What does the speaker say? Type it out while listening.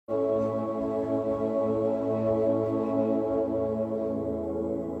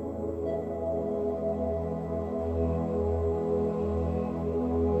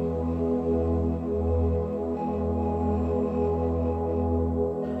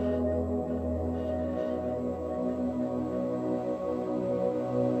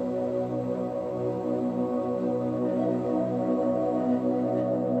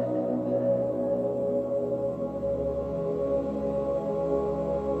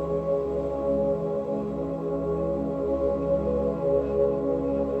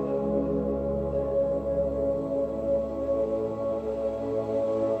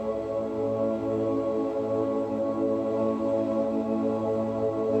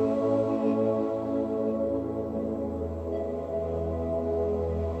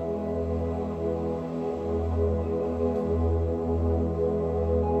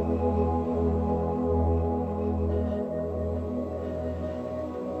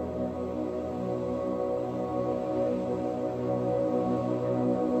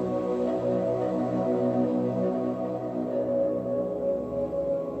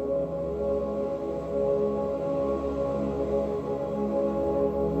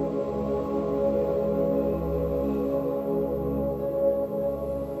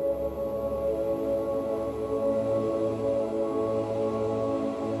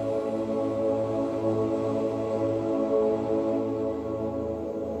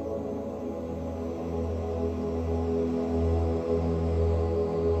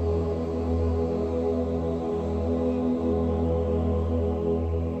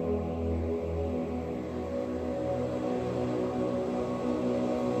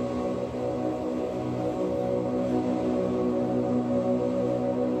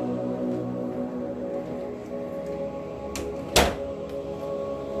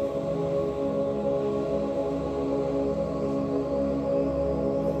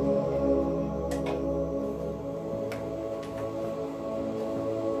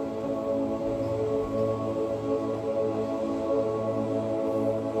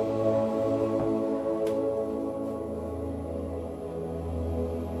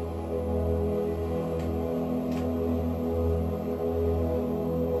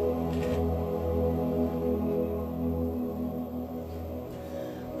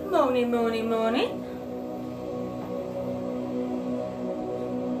Morning, morning, morning.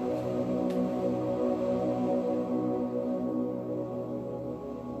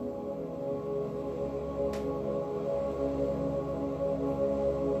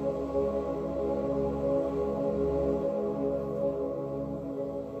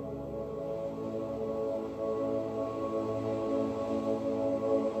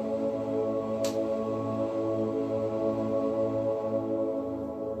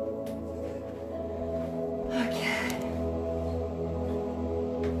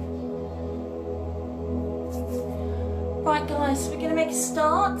 Right guys, we're going to make a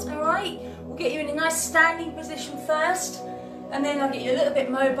start, alright? We'll get you in a nice standing position first, and then I'll get you a little bit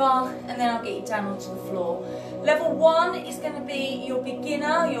mobile, and then I'll get you down onto the floor. Level 1 is going to be your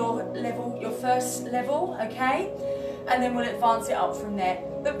beginner, your first level, okay? And then we'll advance it up from there.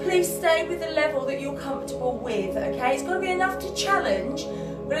 But please stay with the level that you're comfortable with, okay? It's got to be enough to challenge,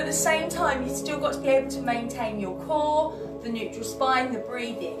 but at the same time, you've still got to be able to maintain your core, the neutral spine, the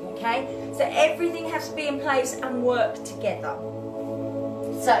breathing, okay? So everything has to be in place and work together.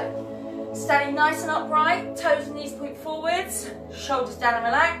 So, standing nice and upright, toes and knees point forwards, shoulders down and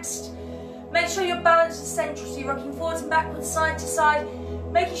relaxed. Make sure your balance is central, so you're rocking forwards and backwards, side to side,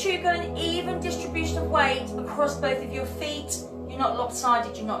 making sure you've got an even distribution of weight across both of your feet. You're not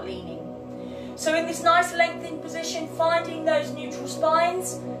lopsided, you're not leaning. So in this nice lengthened position, finding those neutral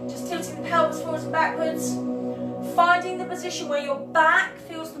spines, just tilting the pelvis forwards and backwards, finding the position where your back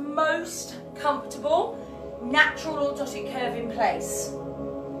feels the most comfortable, natural orthotic curve in place.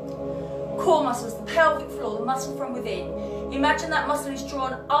 Core muscles, the pelvic floor, the muscle from within. Imagine that muscle is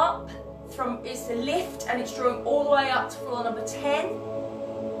drawn up, it's the lift, and it's drawing all the way up to floor number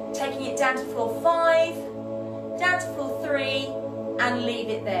 10, taking it down to floor 5, down to floor 3, and leave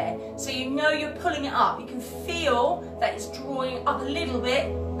it there. So you know you're pulling it up. You can feel that it's drawing up a little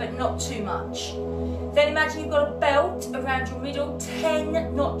bit, but not too much. Then imagine you've got a belt around your middle,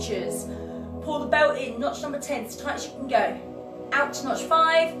 10 notches. Pull the belt in, notch number 10, as tight as you can go. Out to notch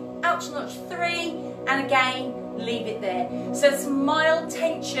 5, out to notch 3, and again, leave it there. So there's some mild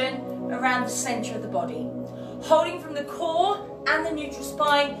tension around the centre of the body. Holding from the core and the neutral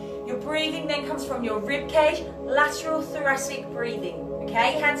spine, your breathing then comes from your rib cage, lateral thoracic breathing.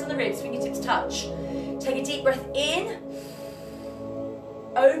 Okay, hands on the ribs, fingertips touch. Take a deep breath in.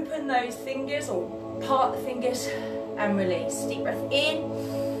 Open those fingers or part the fingers and release. Deep breath in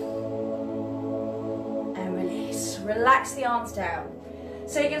and release. Relax the arms down.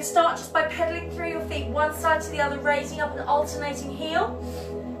 So you're going to start just by pedaling through your feet one side to the other, raising up an alternating heel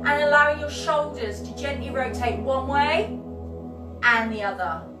and allowing your shoulders to gently rotate one way and the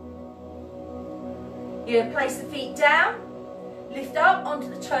other. You're going to place the feet down, lift up onto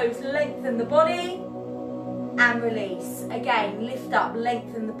the toes, lengthen the body and release. Again, lift up,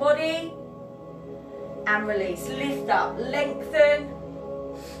 lengthen the body and release. Lift up, lengthen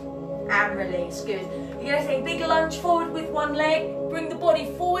and release. Good. You're going to take a big lunge forward with one leg, bring the body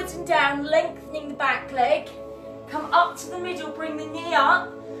forwards and down, lengthening the back leg. Come up to the middle, bring the knee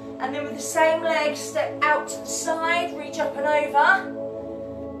up, and then with the same leg, step out to the side, reach up and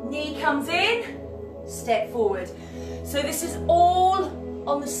over. Knee comes in, step forward. So this is all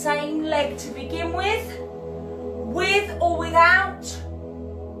on the same leg to begin with or without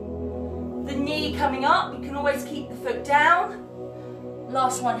the knee coming up. You can always keep the foot down.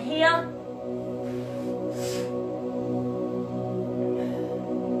 Last one here.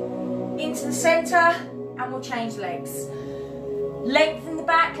 Into the centre, and we'll change legs. Lengthen the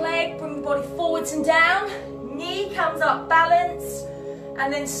back leg, bring the body forwards and down. Knee comes up, balance,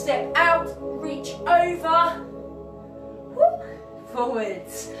 and then step out, reach over,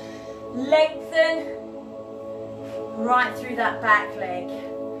 forwards. Lengthen right through that back leg.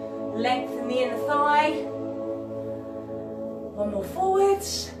 Lengthen the inner thigh. One more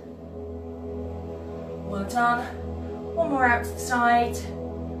forwards. Well done. One more out to the side.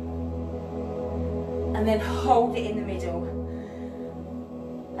 And then hold it in the middle.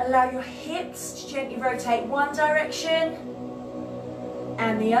 Allow your hips to gently rotate one direction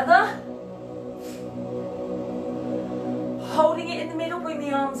and the other. Holding it in the middle, bring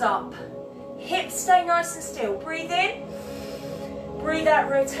the arms up. Hips stay nice and still. Breathe in. Breathe out,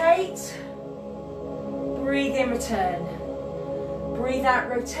 rotate. Breathe in, return. Breathe out,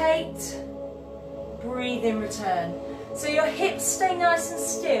 rotate. Breathe in, return. So your hips stay nice and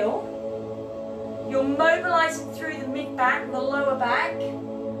still. You're mobilising through the mid-back, the lower back,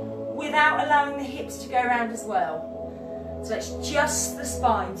 without allowing the hips to go around as well. So it's just the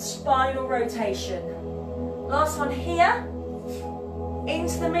spine, spinal rotation. Last one here.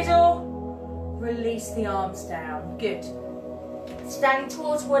 Into the middle. Release the arms down. Good. standing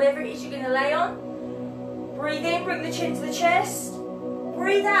towards whatever it is you're going to lay on. Breathe in, bring the chin to the chest.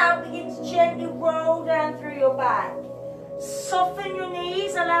 Breathe out, begin to gently roll down through your back. Soften your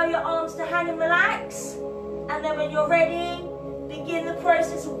knees, allow your arms to hang and relax. And then when you're ready, begin the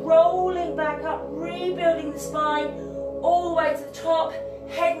process of rolling back up, rebuilding the spine, all the way to the top.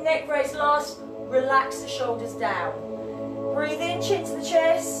 Head and neck raise last, relax the shoulders down. Breathe in, chin to the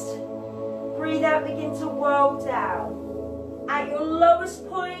chest. Breathe out, begin to roll down. At your lowest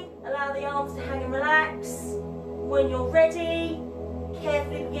point, allow the arms to hang and relax. When you're ready,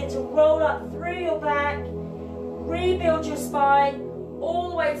 carefully begin to roll up through your back, rebuild your spine, all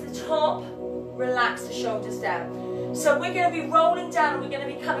the way to the top, relax the shoulders down. So we're going to be rolling down and we're going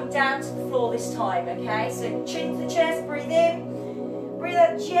to be coming down to the floor this time, okay? So chin to the chest, breathe in, breathe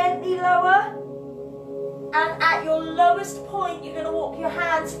out gently lower, and at your lowest point, you're going to walk your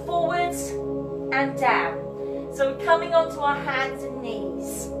hands forwards and down. So we're coming onto our hands and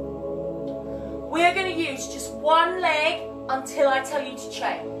knees. We are going to use just one leg until I tell you to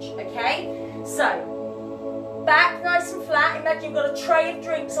change, okay? So, back nice and flat. Imagine you've got a tray of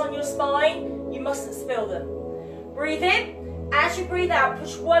drinks on your spine. You mustn't spill them. Breathe in. As you breathe out,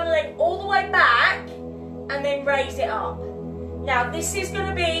 push one leg all the way back and then raise it up. Now, this is going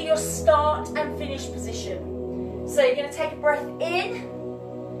to be your start and finish position. So you're going to take a breath in.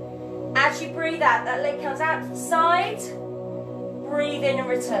 As you breathe out, that leg comes out to the side. Breathe in and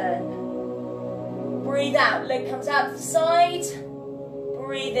return. Breathe out, leg comes out to the side.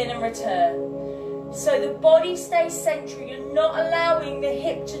 Breathe in and return. So the body stays central. You're not allowing the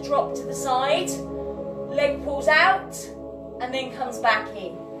hip to drop to the side. Leg pulls out and then comes back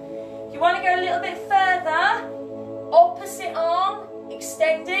in. If you want to go a little bit further, opposite arm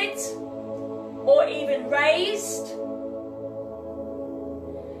extended or even raised.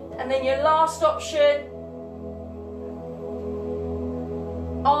 And then your last option,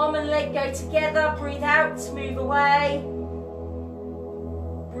 arm and leg go together, breathe out to move away,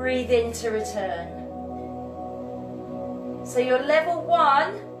 breathe in to return. So your level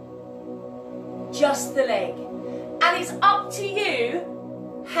one, just the leg. And it's up to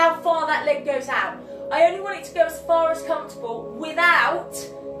you how far that leg goes out. I only want it to go as far as comfortable without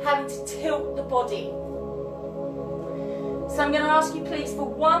having to tilt the body. So I'm going to ask you please for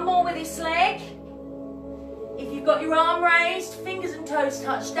one more with this leg. If you've got your arm raised, fingers and toes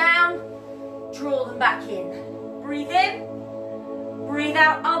touch down, draw them back in. Breathe in, breathe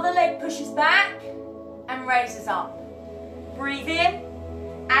out, other leg pushes back and raises up. Breathe in,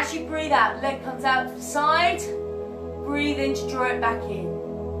 as you breathe out, leg comes out to the side, breathe in to draw it back in.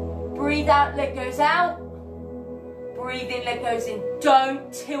 Breathe out, leg goes out, breathe in, leg goes in.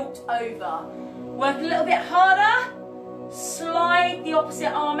 Don't tilt over. Work a little bit harder, slide the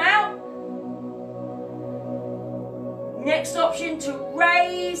opposite arm out. Next option to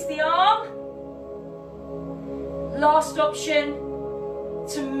raise the arm. Last option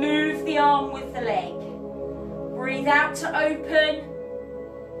to move the arm with the leg. Breathe out to open,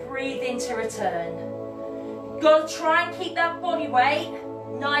 breathe in to return. Got to try and keep that body weight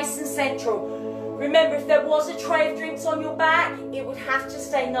nice and central. Remember, if there was a tray of drinks on your back, it would have to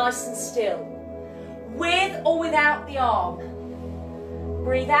stay nice and still. With or without the arm.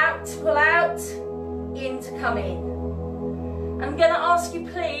 Breathe out to pull out, in to come in. I'm going to ask you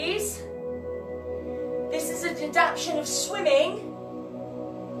please, this is an adaptation of swimming,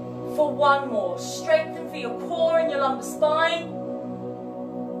 for one more. Strengthen for your core and your lumbar spine,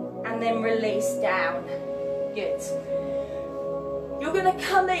 and then release down. Good. You're going to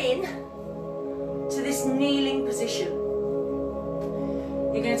come in to this kneeling position.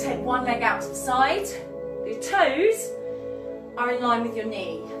 You're going to take one leg out to the side. Your toes are in line with your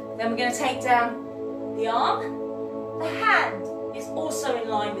knee. Then we're going to take down the arm. The hand is also in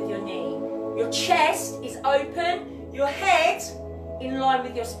line with your knee. Your chest is open, your head in line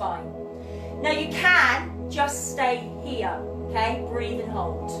with your spine. Now you can just stay here, okay? Breathe and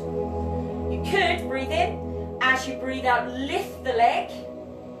hold. You could breathe in. As you breathe out, lift the leg.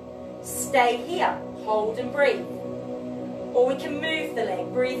 Stay here, hold and breathe. Or we can move the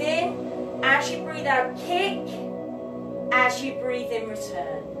leg. Breathe in. As you breathe out, kick. As you breathe in,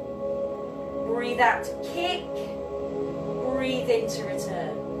 return. Breathe out to kick. Breathe in to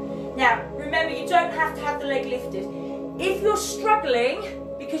return. Now, remember, you don't have to have the leg lifted. If you're struggling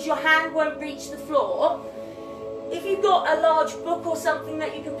because your hand won't reach the floor, if you've got a large book or something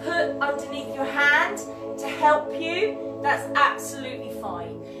that you can put underneath your hand to help you, that's absolutely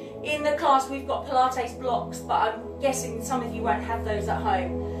fine. In the class, we've got Pilates blocks, but I'm guessing some of you won't have those at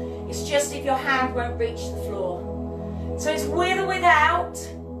home. It's just if your hand won't reach the floor. So it's with or without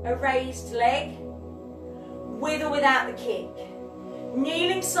a raised leg, with or without the kick.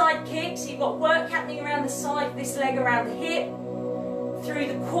 Kneeling side kick, so you've got work happening around the side of this leg, around the hip, through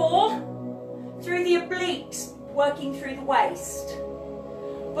the core, through the obliques, working through the waist,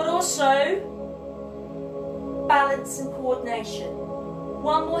 but also balance and coordination.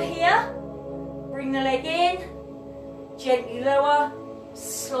 One more here, bring the leg in, gently lower,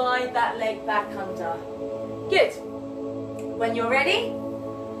 slide that leg back under. Good. When you're ready,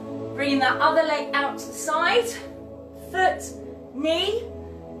 bring that other leg out to the side, foot, knee,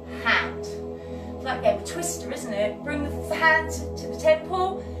 hand. It's like a twister, isn't it? Bring the hand to the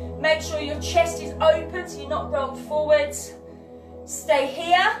temple. Make sure your chest is open so you're not rolled forwards. Stay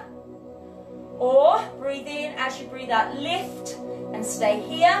here. Or breathe in as you breathe out, lift and stay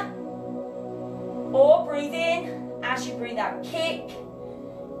here. Or breathe in as you breathe out, kick.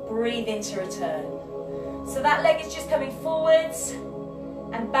 Breathe into return. So that leg is just coming forwards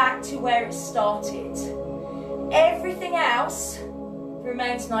and back to where it started. Everything else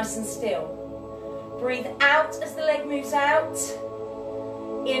remains nice and still. Breathe out as the leg moves out,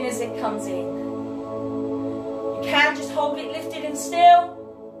 in as it comes in. You can just hold it lifted and still.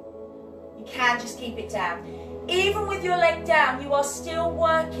 You can just keep it down. Even with your leg down, you are still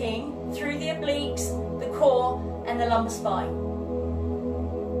working through the obliques, the core, and the lumbar spine.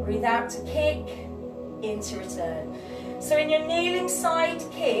 Breathe out to kick, into return. So in your kneeling side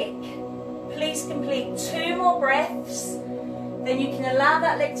kick, please complete 2 more breaths. Then you can allow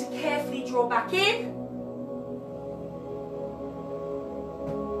that leg to carefully draw back in.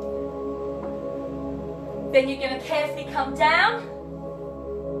 Then you're going to carefully come down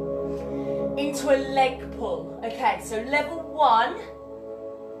into a leg pull. Okay, so level 1,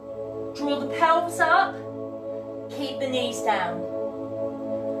 draw the pelvis up, keep the knees down.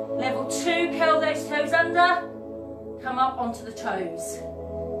 Level 2, curl those toes under, come up onto the toes.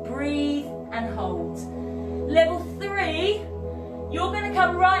 Breathe and hold. Level 3, you're going to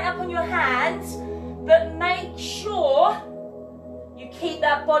come right up on your hands, but make sure you keep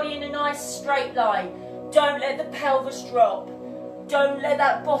that body in a nice straight line. Don't let the pelvis drop. Don't let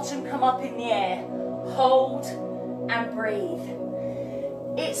that bottom come up in the air. Hold and breathe.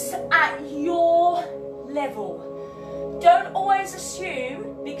 It's at your level. Don't always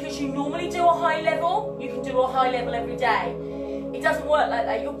assume because you normally do a high level, you can do a high level every day. It doesn't work like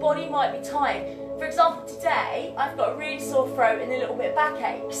that. Your body might be tired. For example, today I've got a really sore throat and a little bit of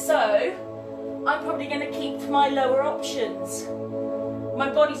backache, so I'm probably going to keep to my lower options. My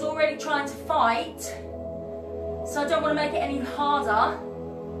body's already trying to fight, so I don't want to make it any harder.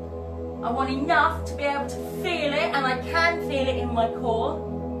 I want enough to be able to feel it, and I can feel it in my core,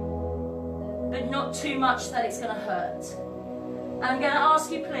 but not too much that it's going to hurt. And I'm going to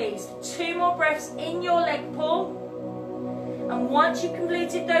ask you please, 2 more breaths in your leg pull, and once you've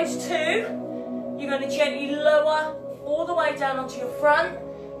completed those 2, you're going to gently lower all the way down onto your front,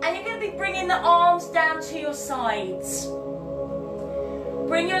 and you're going to be bringing the arms down to your sides.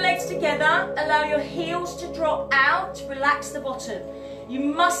 Bring your legs together, allow your heels to drop out, relax the bottom. You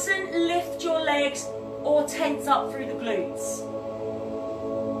mustn't lift your legs or tense up through the glutes.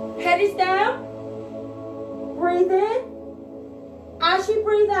 Head is down, breathe in. As you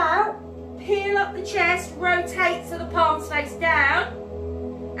breathe out, peel up the chest, rotate so the palms face down.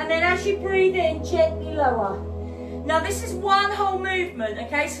 And then as you breathe in, gently lower. Now this is one whole movement,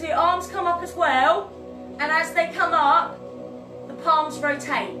 okay? So your arms come up as well, and as they come up, the palms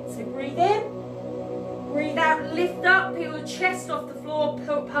rotate. So breathe in, breathe out, lift up, peel the chest off the floor,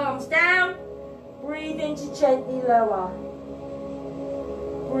 pull palms down. Breathe in to gently lower.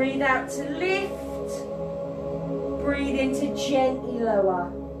 Breathe out to lift. Breathe in to gently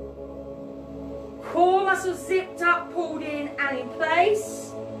lower. Core muscles zipped up, pulled in and in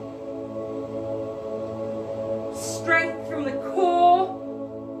place. Strength from the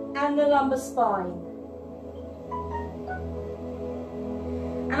core and the lumbar spine.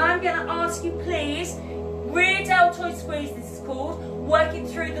 And I'm going to ask you please, rear deltoid squeeze this is called, working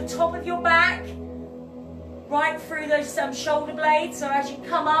through the top of your back, right through those shoulder blades. So as you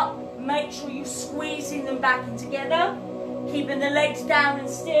come up, make sure you're squeezing them back in together, keeping the legs down and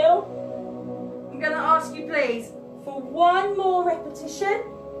still. I'm going to ask you please for 1 more repetition.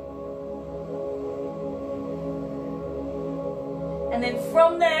 And then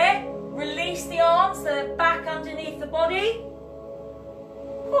from there, release the arms so they're back underneath the body.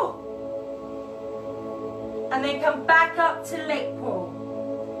 And then come back up to leg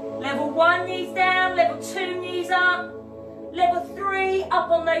pull. Level 1 knees down, level 2 knees up, level 3 up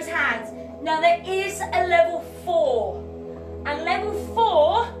on those hands. Now there is a level 4. And level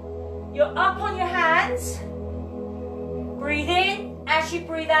 4, you're up on your hands. Breathe in. As you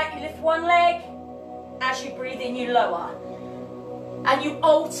breathe out, you lift one leg. As you breathe in, you lower. And you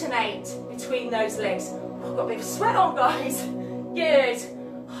alternate between those legs. I've got a bit of sweat on, guys. Good.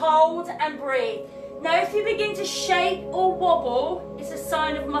 Hold and breathe. Now, if you begin to shake or wobble, it's a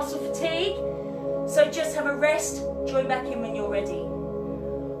sign of muscle fatigue. So just have a rest, join back in when you're ready.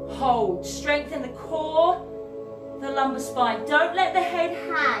 Hold, strengthen the core, the lumbar spine. Don't let the head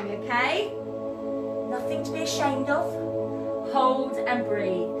hang, okay? Nothing to be ashamed of. Hold and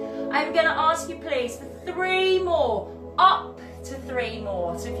breathe. I'm going to ask you, please, for 3 more, up to 3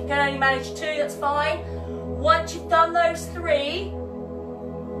 more. So if you can only manage 2, that's fine. Once you've done those 3,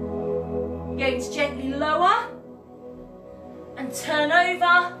 you're going to gently lower and turn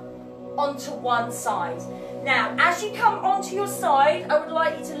over onto one side. Now, as you come onto your side, I would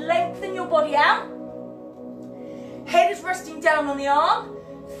like you to lengthen your body out. Head is resting down on the arm,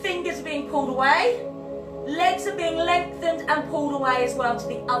 fingers are being pulled away, legs are being lengthened and pulled away as well to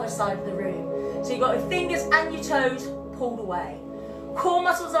the other side of the room. So you've got your fingers and your toes pulled away. Core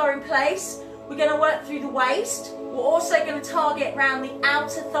muscles are in place. We're going to work through the waist. We're also going to target around the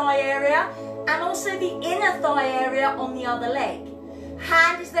outer thigh area and also the inner thigh area on the other leg.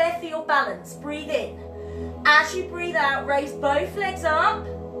 Hand is there for your balance. Breathe in. As you breathe out, raise both legs up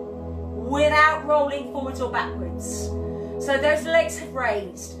without rolling forwards or backwards. So those legs have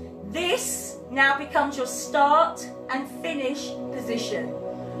raised. This now becomes your start and finish position.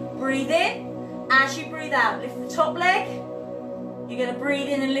 Breathe in. As you breathe out, lift the top leg. You're going to breathe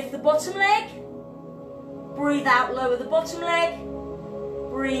in and lift the bottom leg. Breathe out, lower the bottom leg.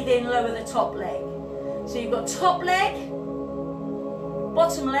 Breathe in, lower the top leg. So you've got top leg,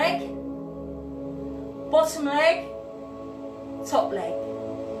 bottom leg, top leg.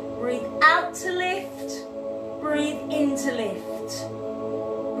 Breathe out to lift, breathe in to lift.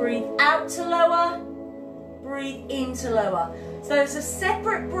 Breathe out to lower, breathe in to lower. So there's a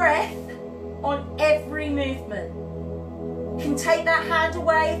separate breath on every movement. You can take that hand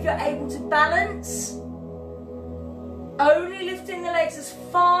away if you're able to balance. Only lifting the legs as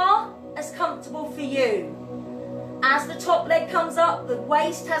far as comfortable for you. As the top leg comes up, the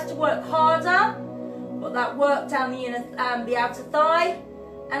waist has to work harder. Got that work down the outer thigh.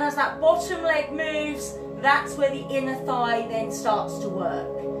 And as that bottom leg moves, that's where the inner thigh then starts to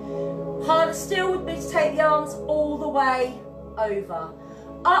work. Harder still would be to take the arms all the way over.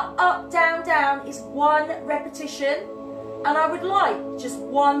 Up, up, down, down is 1 repetition. And I would like just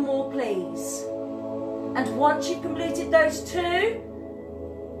 1 more, please. And once you've completed those 2,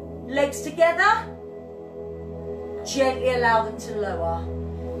 legs together, gently allow them to lower.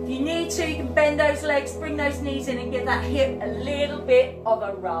 If you need to, you can bend those legs, bring those knees in and give that hip a little bit of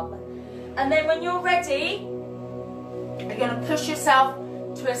a rub. And then when you're ready, you're going to push yourself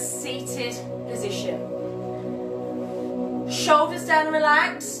to a seated position. Shoulders down and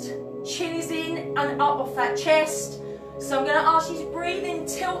relaxed, chin is in and up off that chest. So I'm going to ask you to breathe in,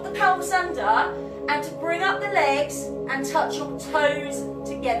 tilt the pelvis under, and to bring up the legs and touch your toes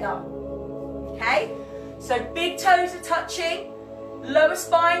together. Okay? So big toes are touching, lower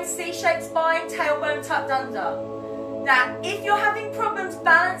spine, C-shaped spine, tailbone tucked under. Now, if you're having problems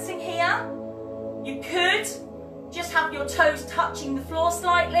balancing here, you could just have your toes touching the floor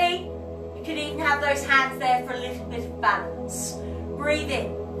slightly. You could even have those hands there for a little bit of balance. Breathe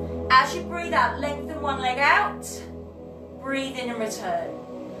in. As you breathe out, lengthen one leg out. Breathe in and return.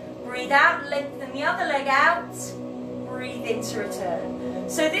 Breathe out, lengthen the other leg out. Breathe in to return.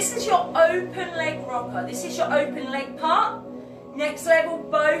 So this is your open leg rocker. This is your open leg part. Next level,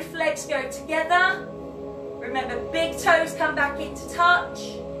 both legs go together. Remember, big toes come back into touch.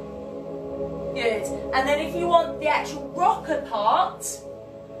 Good. And then if you want the actual rocker part,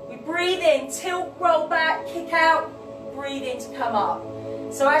 we breathe in, tilt, roll back, kick out, breathe in to come up.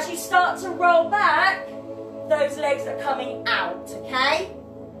 So as you start to roll back, those legs are coming out, okay?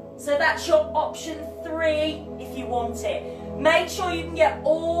 So that's your option 3 if you want it. Make sure you can get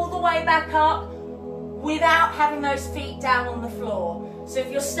all the way back up without having those feet down on the floor. So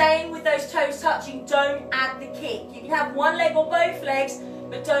if you're staying with those toes touching, don't add the kick. You can have one leg or both legs,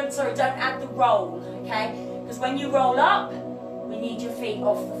 but don't add the roll, okay? Because when you roll up, we need your feet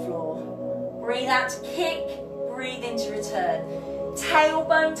off the floor. Breathe out to kick, breathe in to return.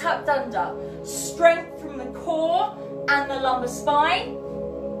 Tailbone tucked under. Strength from the core and the lumbar spine.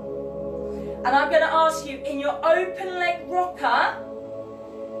 And I'm going to ask you, in your open leg rocker,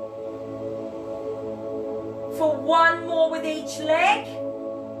 for 1 more with each leg.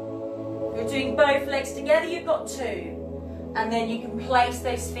 You're doing both legs together, you've got 2. And then you can place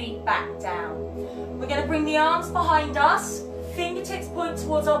those feet back down. We're going to bring the arms behind us, fingertips point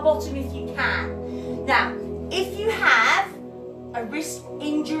towards our bottom if you can. Now, if you have a wrist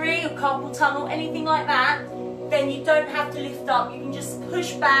injury or carpal tunnel, anything like that, then you don't have to lift up. You can just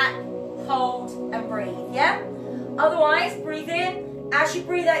push back, hold and breathe, yeah? Otherwise, breathe in. As you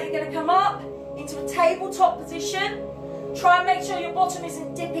breathe out, you're going to come up into a tabletop position. Try and make sure your bottom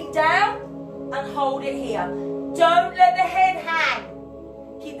isn't dipping down and hold it here. Don't let the head hang.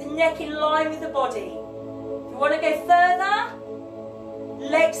 Keep the neck in line with the body. If you want to go further,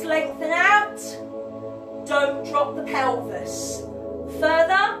 legs lengthen out. Don't drop the pelvis.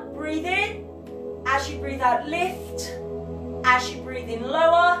 Further, breathe in. As you breathe out, lift. As you breathe in,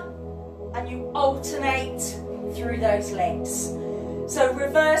 lower. And you alternate through those legs. So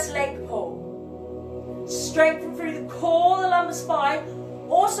reverse leg pull. Strengthen through the core, the lumbar spine.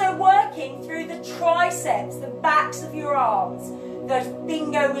 Also working through the triceps, the backs of your arms. Those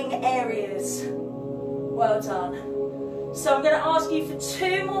bingo wing areas. Well done. So I'm going to ask you for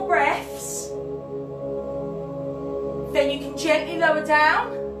 2 more breaths. Then you can gently lower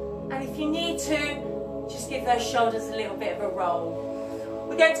down. And if you need to, just give those shoulders a little bit of a roll.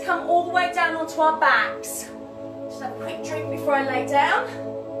 We're going to come all the way down onto our backs. Just have a quick drink before I lay down.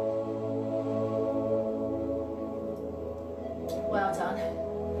 Well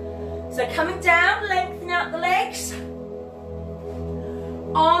done. So coming down, lengthen out the legs.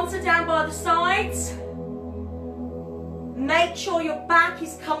 Arms are down by the sides. Make sure your back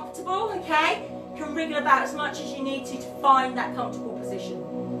is comfortable, okay? You can wriggle about as much as you need to find that comfortable position.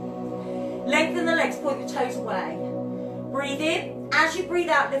 Lengthen the legs, point the toes away. Breathe in. As you breathe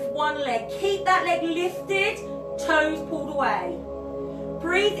out, lift one leg. Keep that leg lifted, toes pulled away.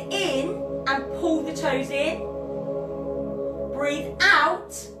 Breathe in and pull the toes in. Breathe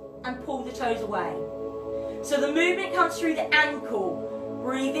out and pull the toes away. So the movement comes through the ankle.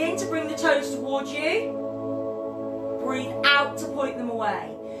 Breathe in to bring the toes towards you. Breathe out to point them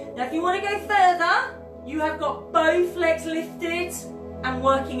away. Now if you want to go further, you have got both legs lifted and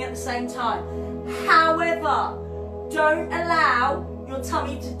working at the same time. However, don't allow your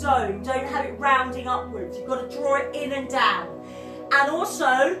tummy to dome. Don't have it rounding upwards. You've got to draw it in and down. And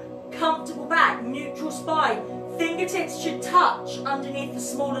also, comfortable back, neutral spine. Fingertips should touch underneath the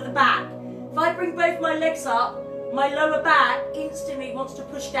small of the back. If I bring both my legs up, my lower back instantly wants to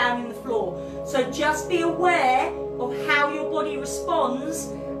push down in the floor. So just be aware of how your body responds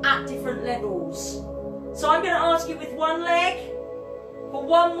at different levels. So I'm going to ask you with one leg, for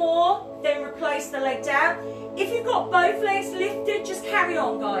one more, then replace the leg down. If you've got both legs lifted, just carry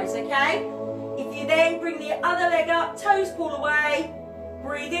on, guys, okay? If you then bring the other leg up, toes pull away,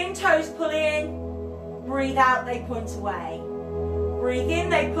 breathe in, toes pull in, breathe out, they point away. Breathe in,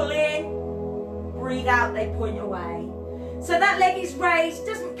 they pull in, breathe out, they point away. So that leg is raised,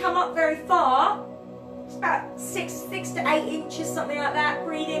 doesn't come up very far. It's about 6 to 8 inches, something like that.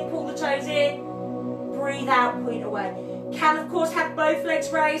 Breathe in, pull the toes in, breathe out, point away. Can, of course, have both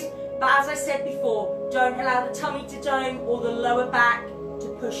legs raised, but as I said before, don't allow the tummy to dome or the lower back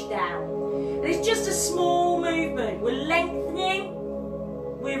to push down. And it's just a small movement. We're lengthening,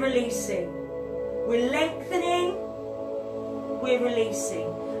 we're releasing. We're lengthening, we're releasing.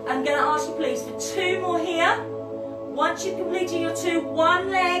 I'm going to ask you please for 2 more here. Once you've completed your 2, one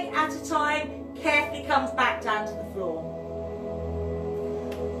leg at a time, carefully comes back down to the floor.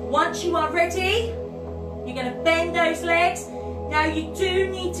 Once you are ready, you're going to bend those legs. Now you do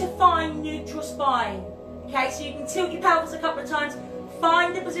need to find neutral spine. Okay, so you can tilt your pelvis a couple of times.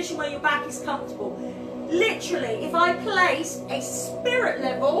 Find the position where your back is comfortable. Literally, if I place a spirit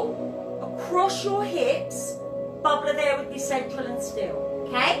level across your hips, bubbler there would be central and still.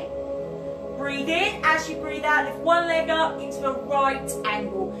 Okay? Breathe in. As you breathe out, lift one leg up into a right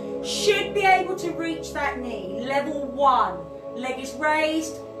angle. Should be able to reach that knee. Level 1. Leg is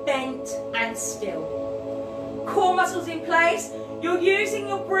raised, bent and still. Core muscles in place. You're using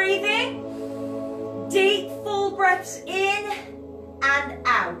your breathing. Deep, full breaths in and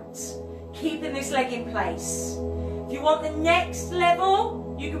out. Keeping this leg in place. If you want the next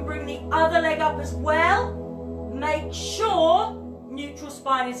level, you can bring the other leg up as well. Make sure neutral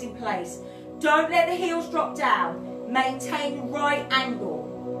spine is in place. Don't let the heels drop down. Maintain right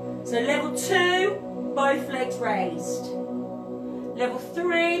angle. So level 2, both legs raised. Level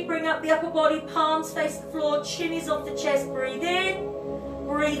 3, bring up the upper body, palms face the floor, chin is off the chest, breathe in,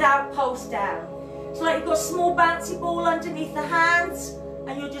 breathe out, pulse down. It's like you've got a small bouncy ball underneath the hands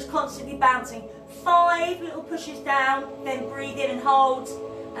and you're just constantly bouncing. 5 little pushes down, then breathe in and hold,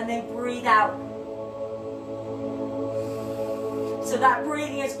 and then breathe out. So that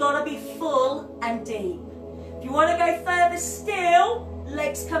breathing has got to be full and deep. If you want to go further still,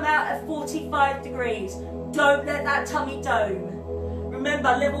 legs come out at 45 degrees. Don't let that tummy dome. Remember,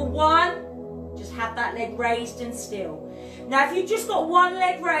 level 1, just have that leg raised and still. Now, if you've just got one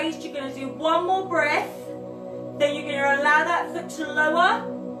leg raised, you're going to do one more breath. Then you're going to allow that foot to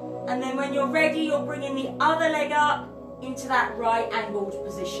lower, and then when you're ready, you're bringing the other leg up into that right angled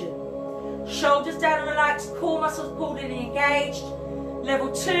position. Shoulders down and relaxed, core muscles pulled in and engaged.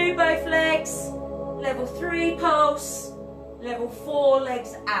 Level 2, both legs. Level 3, pulse. Level 4,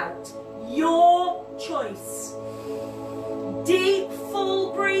 legs out. Your choice. Deep,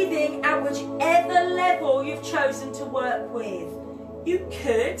 full breathing at whichever level you've chosen to work with. You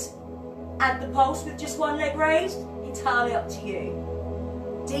could add the pulse with just one leg raised, entirely up to you.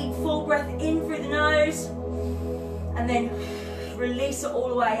 Deep, full breath in through the nose, and then release it all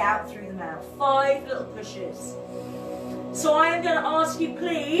the way out through the mouth. 5 little pushes. So I am going to ask you,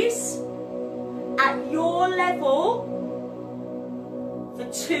 please, at your level, for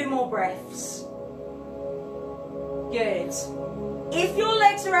 2 more breaths. Good. If your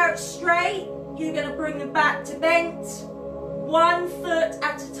legs are out straight, you're going to bring them back to bent. 1 foot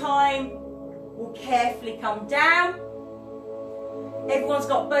at a time will carefully come down. Everyone's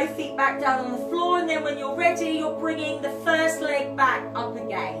got both feet back down on the floor, and then when you're ready, you're bringing the first leg back up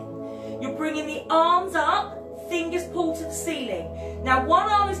again. You're bringing the arms up, fingers pulled to the ceiling. Now one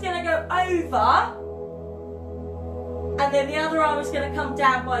arm is going to go over, and then the other arm is going to come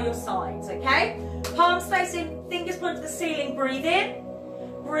down by your sides, okay? Palms facing, fingers pulled to the ceiling, breathe in.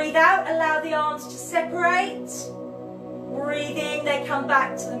 Breathe out, allow the arms to separate. Breathe in, they come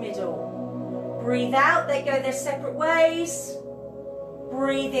back to the middle. Breathe out, they go their separate ways.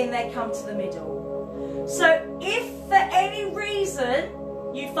 Breathe in, they come to the middle. So if for any reason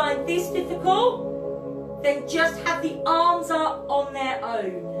you find this difficult, then just have the arms up on their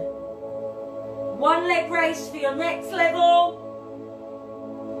own. 1 leg raised for your next level.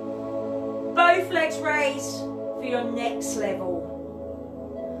 Both legs raised for your next level.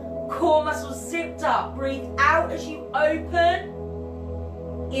 Core muscles zipped up. Breathe out as you open,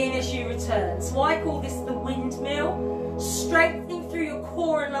 in as you return. So I call this the windmill. Strengthening through your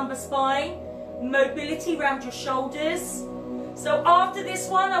core and lumbar spine. Mobility around your shoulders. So after this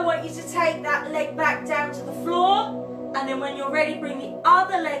one, I want you to take that leg back down to the floor. And then when you're ready, bring the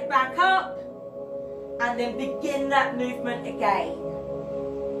other leg back up. And then begin that movement again.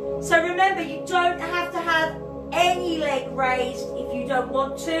 So remember, you don't have to have any leg raised if you don't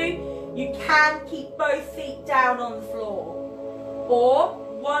want to. You can keep both feet down on the floor. Or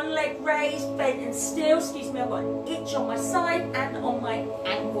 1 leg raised, bent and still. Excuse me, I've got an itch on my side and on my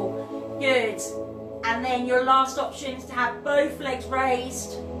ankle. Good. And then your last option is to have both legs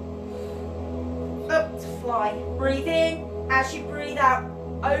raised. Up to fly. Breathe in. As you breathe out,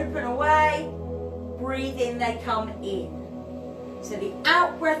 open away. Breathe in, they come in. So the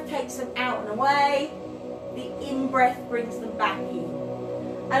out breath takes them out and away. The in breath brings them back in.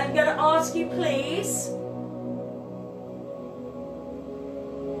 And I'm going to ask you, please,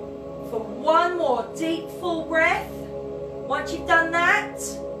 for 1 more deep, full breath. Once you've done that,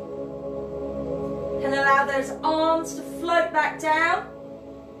 can allow those arms to float back down.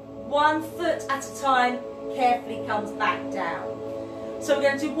 1 foot at a time, carefully comes back down. So we're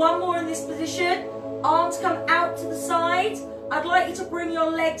going to do 1 more in this position. Arms come out to the side. I'd like you to bring your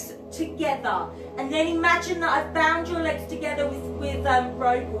legs together, and then imagine that I've bound your legs together with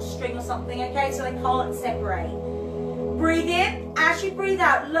rope or string or something, okay, so they can't separate. Breathe in. As you breathe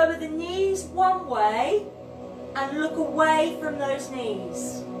out, lower the knees 1 way and look away from those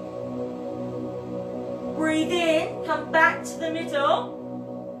knees. Breathe in, come back to the middle,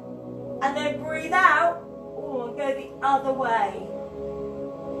 and then breathe out, and go the other way.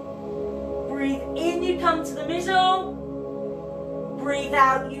 Breathe in, you come to the middle. Breathe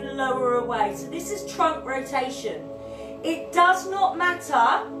out, you lower away. So this is trunk rotation. It does not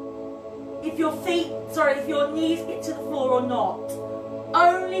matter if your knees get to the floor or not.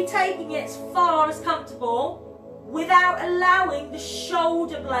 Only taking it as far as comfortable without allowing the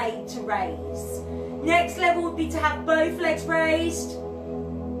shoulder blade to raise. Next level would be to have both legs raised.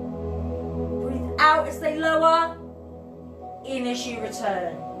 Breathe out as they lower, in as you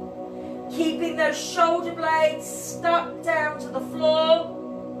return. Keeping those shoulder blades stuck down to the floor.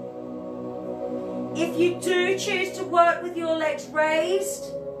 If you do choose to work with your legs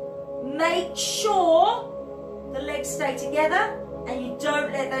raised, make sure the legs stay together and you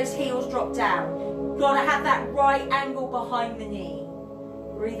don't let those heels drop down. You've got to have that right angle behind the knee.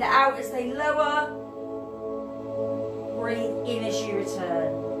 Breathe out as they lower. Breathe in as you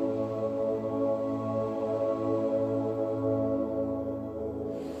return.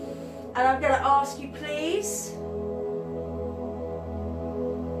 And I'm going to ask you, please,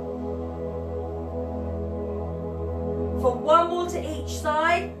 for 1 more to each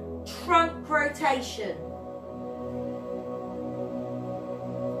side, trunk rotation.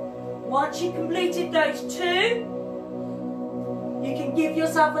 Once you've completed those 2, you can give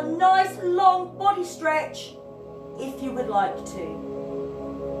yourself a nice long body stretch if you would like to.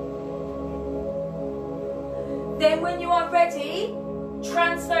 Then when you are ready,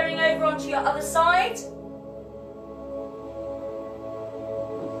 transferring over onto your other side,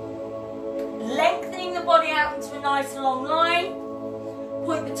 lengthening the body out into a nice long line,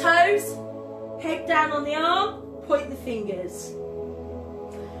 point the toes, head down on the arm, point the fingers.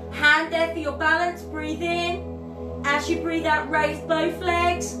 Hand there for your balance, breathe in. As you breathe out, raise both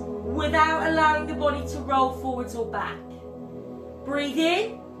legs without allowing the body to roll forwards or back. Breathe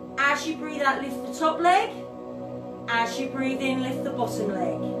in. As you breathe out, lift the top leg. As you breathe in, lift the bottom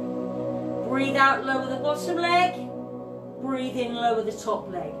leg. Breathe out, lower the bottom leg. Breathe in, lower the top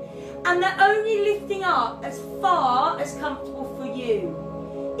leg. And they're only lifting up as far as comfortable for you.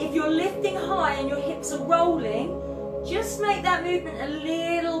 If you're lifting high and your hips are rolling, just make that movement a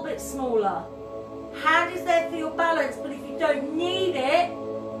little bit smaller. Hand is there for your balance, but if you don't need it,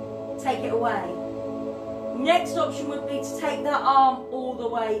 take it away. Next option would be to take that arm all the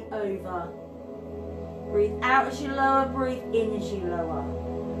way over. Breathe out as you lower, breathe in as you lower.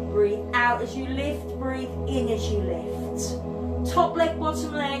 Breathe out as you lift, breathe in as you lift. Top leg,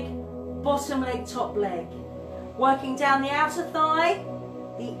 top leg. Working down the outer thigh,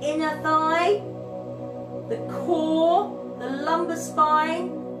 the inner thigh, the core, the lumbar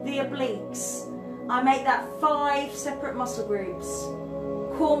spine, the obliques. I make that 5 separate muscle groups.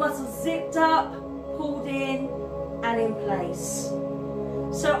 Core muscles zipped up, pulled in, and in place.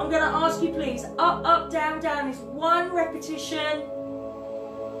 So I'm going to ask you please, up, up, down, down is 1 repetition.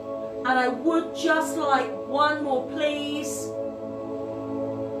 And I would just like 1 more, please.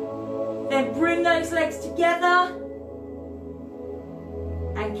 Then bring those legs together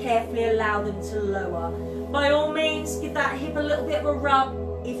and carefully allow them to lower. By all means, give that hip a little bit of a rub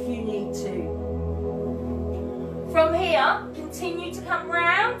if you need to. From here, continue to come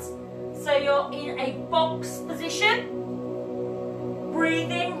round, so you're in a box position.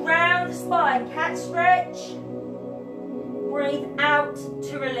 Breathe in, round the spine, cat stretch. Breathe out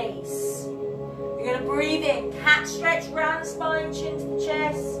to release. You're going to breathe in, cat stretch, round the spine, chin to the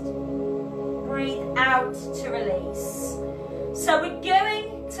chest. Breathe out to release. So we're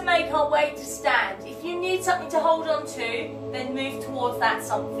going to make our way to stand. If you need something to hold on to, then move towards that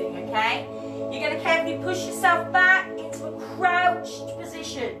something, okay? You're going to carefully push yourself back into a crouched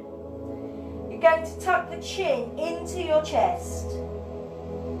position. You're going to tuck the chin into your chest.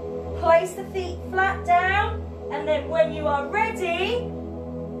 Place the feet flat down, and then when you are ready,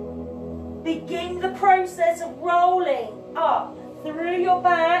 begin the process of rolling up through your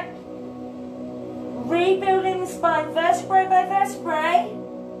back, rebuilding the spine vertebrae by vertebrae,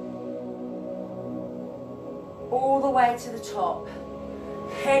 all the way to the top.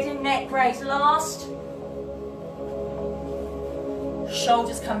 Head and neck raise last.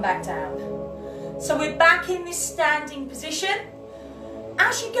 Shoulders come back down. So we're back in this standing position.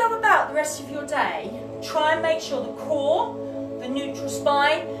 As you go about the rest of your day, try and make sure the core, the neutral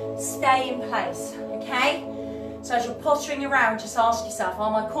spine, stay in place, okay? So as you're pottering around, just ask yourself, are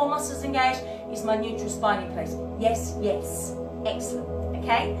my core muscles engaged? Is my neutral spine in place? Yes, yes. Excellent,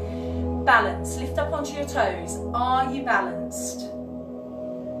 okay? Balance, lift up onto your toes. Are you balanced?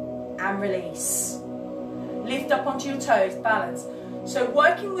 And release. Lift up onto your toes, balance. So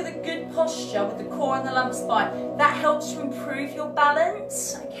working with a good posture with the core and the lumbar spine, that helps to improve your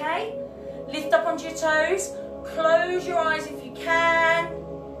balance, okay? Lift up onto your toes, close your eyes if you can,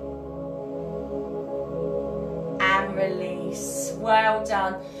 and release. Well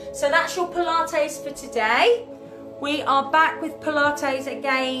done. So that's your Pilates for today. We are back with Pilates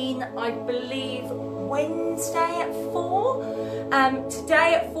again, I believe, Wednesday at 4.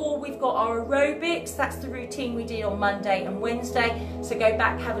 Today at 4 we've got our aerobics. That's the routine we did on Monday and Wednesday. So go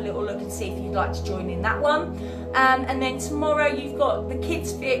back, have a little look and see if you'd like to join in that one. And then tomorrow you've got the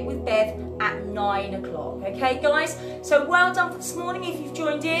Kids Fit with Bev at 9 o'clock. Okay guys, so well done for this morning if you've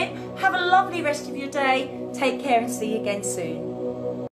joined in. Have a lovely rest of your day. Take care and see you again soon.